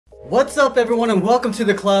What's up everyone and welcome to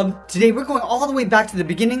the club. Today we're going all the way back to the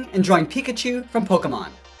beginning and drawing Pikachu from Pokemon.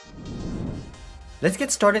 Let's get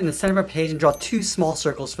started in the center of our page and draw two small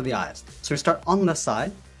circles for the eyes. So we start on the left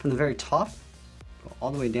side from the very top, go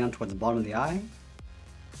all the way down towards the bottom of the eye,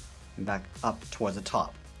 and back up towards the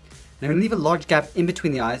top. Now we're going to leave a large gap in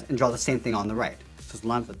between the eyes and draw the same thing on the right. So let's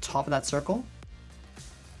line up the top of that circle,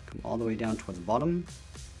 come all the way down towards the bottom,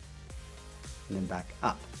 and then back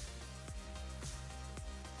up.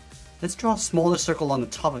 Let's draw a smaller circle on the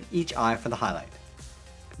top of each eye for the highlight.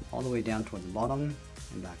 Come all the way down towards the bottom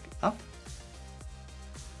and back up.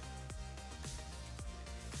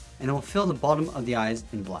 And it will fill the bottom of the eyes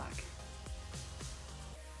in black.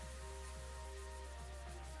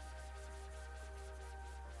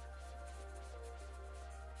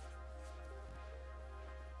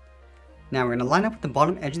 Now we're going to line up with the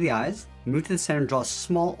bottom edge of the eyes, move to the center and draw a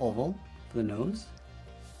small oval for the nose,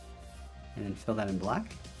 and then fill that in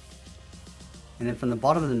black. And then from the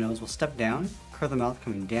bottom of the nose, we'll step down, curve the mouth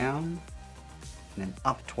coming down, and then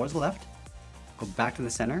up towards the left. Go back to the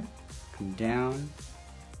center, come down,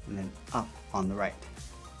 and then up on the right.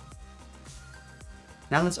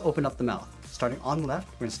 Now let's open up the mouth. Starting on the left,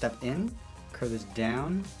 we're going to step in, curve this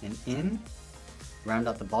down and in, round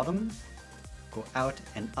out the bottom, go out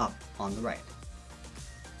and up on the right.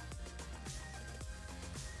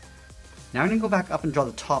 Now we're going to go back up and draw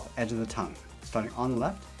the top edge of the tongue. Starting on the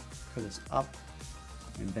left, curve this up,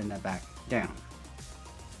 and bend that back down.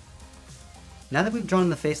 Now that we've drawn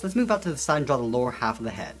the face, let's move out to the side and draw the lower half of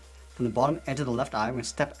the head. From the bottom edge of the left eye, we're going to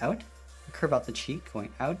step out, and curve out the cheek,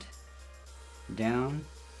 going out, down,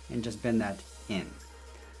 and just bend that in.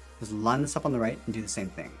 Let's line this up on the right and do the same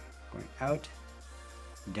thing. Going out,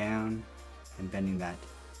 down, and bending that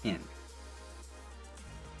in.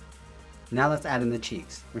 Now let's add in the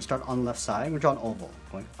cheeks. We're going to start on the left side, and we're going to draw an oval,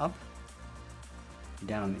 going up,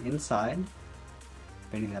 down on the inside,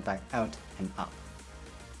 bending that back out and up.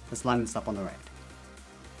 Let's line this up on the right.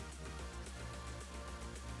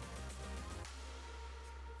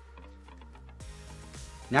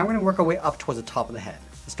 Now we're going to work our way up towards the top of the head.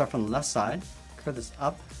 Let's start from the left side, curve this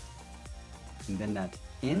up, and bend that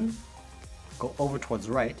in, go over towards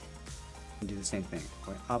the right, and do the same thing,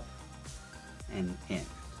 going up and in.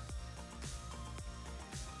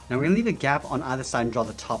 Now we're going to leave a gap on either side and draw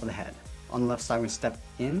the top of the head. On the left side, we're going to step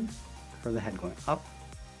in, curve the head going up,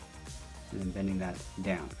 and then bending that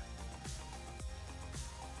down.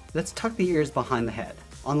 Let's tuck the ears behind the head.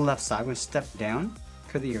 On the left side, we're going to step down,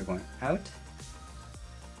 curve the ear going out,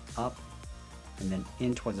 up, and then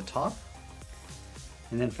in towards the top.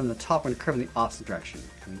 And then from the top, we're going to curve in the opposite direction,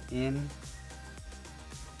 coming in,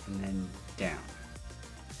 and then down.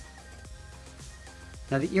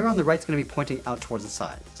 Now the ear on the right is going to be pointing out towards the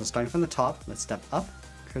side. So starting from the top, let's step up,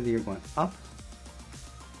 curve the ear going up,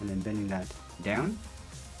 and then bending that down.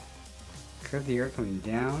 Curve the ear coming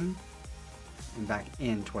down and back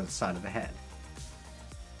in toward the side of the head.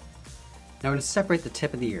 Now we're going to separate the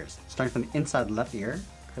tip of the ears. Starting from the inside of the left ear,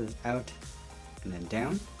 curve this out and then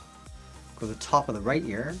down. Go to the top of the right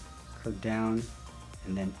ear, curve down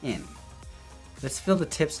and then in. Let's fill the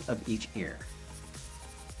tips of each ear.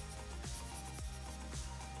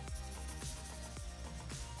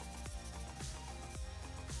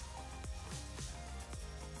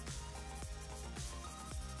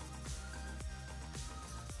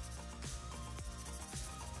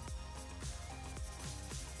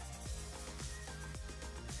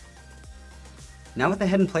 Now with the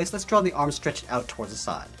head in place, let's draw the arm stretched out towards the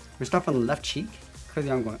side. We're going to start from the left cheek, curve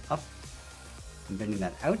the arm going up, and bending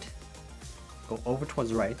that out, go over towards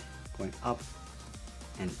the right, going up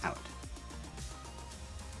and out.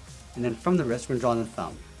 And then from the wrist, we're going to draw the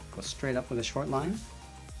thumb. Go straight up with a short line,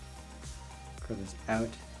 curve this out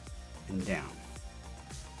and down.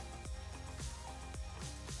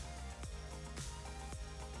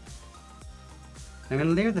 Now I'm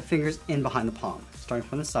going to layer the fingers in behind the palm, starting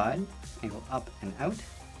from the side, and go up and out,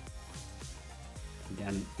 and down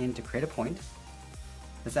and in to create a point.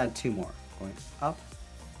 Let's add two more, going up,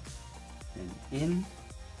 and in,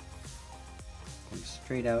 going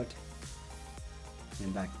straight out, and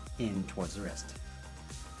then back in towards the wrist.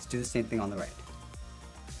 Let's do the same thing on the right.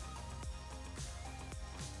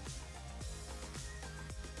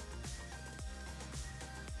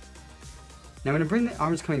 Now I'm going to bring the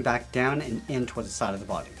arms coming back down and in towards the side of the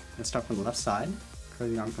body. Let's start from the left side,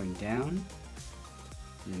 curve the arm coming down,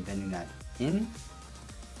 and then bending that in,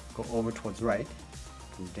 go over towards the right,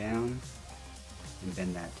 come down, and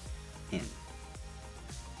bend that in.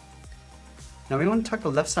 Now we want to tuck the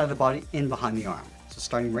left side of the body in behind the arm. So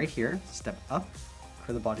starting right here, step up,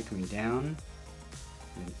 curve the body coming down,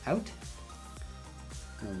 and out,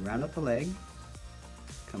 We'll round up the leg,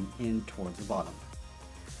 come in towards the bottom.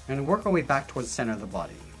 And work our way back towards the center of the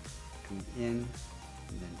body. Come in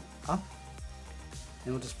and then up.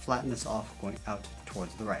 And we'll just flatten this off going out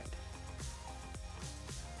towards the right.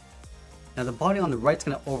 Now the body on the right is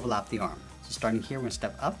going to overlap the arm. So starting here, we're going to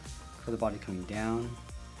step up, for the body coming down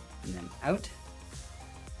and then out.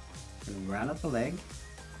 We're going to round up the leg,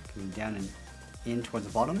 coming down and in towards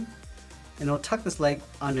the bottom. And we'll tuck this leg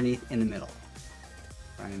underneath in the middle.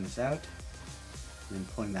 Rounding this out and then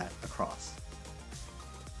pulling that across.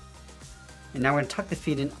 And now we're going to tuck the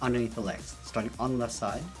feet in underneath the legs, starting on the left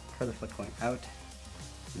side, curve the foot going out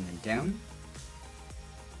and then down.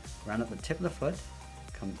 Round up the tip of the foot,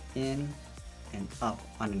 come in and up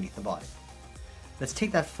underneath the body. Let's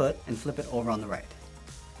take that foot and flip it over on the right.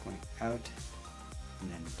 Going out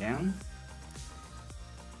and then down.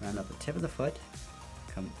 Round up the tip of the foot,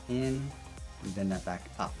 come in and bend that back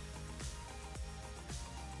up.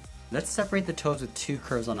 Let's separate the toes with two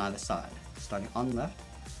curves on either side. Starting on the left,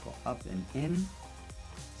 go up and in,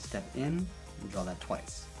 step in, and draw that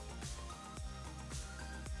twice.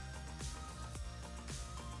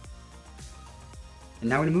 And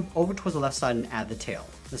now we're going to move over towards the left side and add the tail.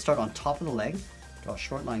 Let's start on top of the leg, draw a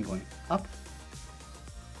short line going up,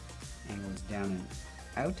 angles down and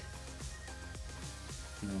out,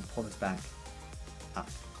 and then we'll pull this back up.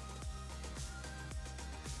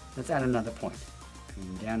 Let's add another point.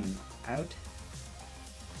 Coming down and out,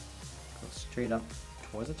 go straight up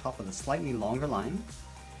towards the top with a slightly longer line.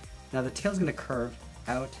 Now the tail is going to curve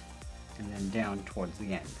out and then down towards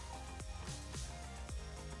the end.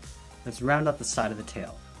 Let's round up the side of the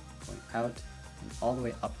tail, going out and all the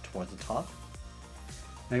way up towards the top.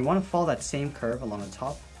 Now you want to follow that same curve along the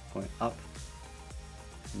top, going up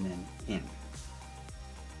and then in.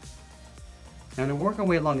 Now I'm going to work our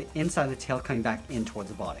way along the inside of the tail, coming back in towards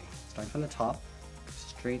the body. Starting from the top,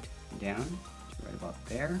 straight down to right about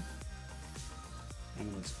there.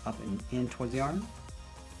 And goes up and in towards the arm.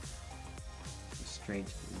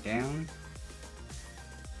 Straight down,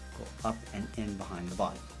 go up and in behind the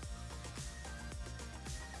body.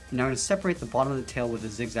 Now I'm going to separate the bottom of the tail with a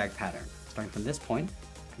zigzag pattern. Starting from this point,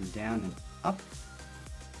 come down and up.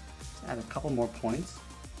 Just add a couple more points,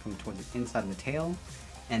 coming towards the inside of the tail.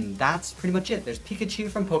 And that's pretty much it. There's Pikachu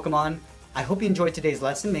from Pokemon. I hope you enjoyed today's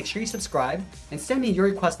lesson. Make sure you subscribe and send me your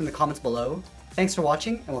requests in the comments below. Thanks for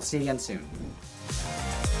watching, and we'll see you again soon.